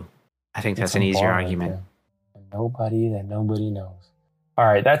 Who are you? I think that's an easier argument. Nobody that nobody knows. All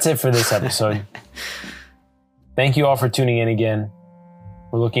right, that's it for this episode. Thank you all for tuning in again.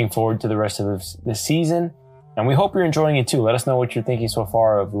 We're looking forward to the rest of this season, and we hope you're enjoying it too. Let us know what you're thinking so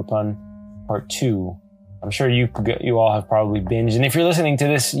far of Lupin Part 2. I'm sure you all have probably binged, and if you're listening to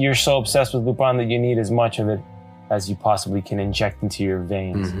this, you're so obsessed with Lupin that you need as much of it as you possibly can inject into your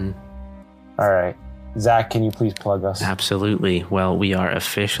veins. All right. Zach, can you please plug us? Absolutely. Well, we are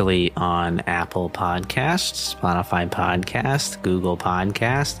officially on Apple Podcasts, Spotify Podcast, Google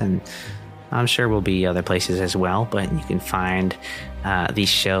Podcast, and I'm sure we'll be other places as well, but you can find the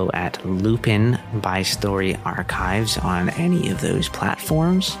show at Lupin by Story Archives on any of those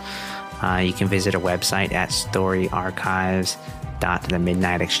platforms. You can visit our website at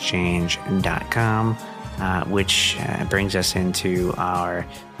storyarchives.themidnightexchange.com, which brings us into our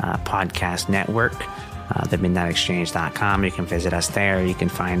podcast network, themidnightexchange.com. You can visit us there. You can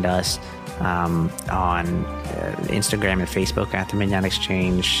find us on Instagram and Facebook at The Midnight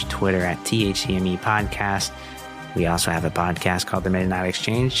Exchange, Twitter at THCME Podcast. We also have a podcast called The Midnight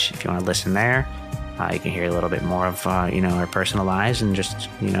Exchange. If you want to listen there, you can hear a little bit more of our personal lives and just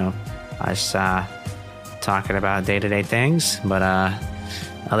us talking about day-to-day things. But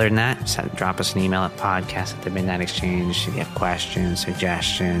other than that, just drop us an email at podcast@themidnightexchange if you have questions,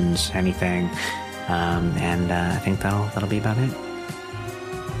 suggestions, anything. And I think that'll be about it.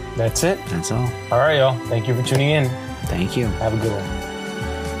 That's it. That's all. All right, y'all. Thank you for tuning in. Thank you. Have a good one.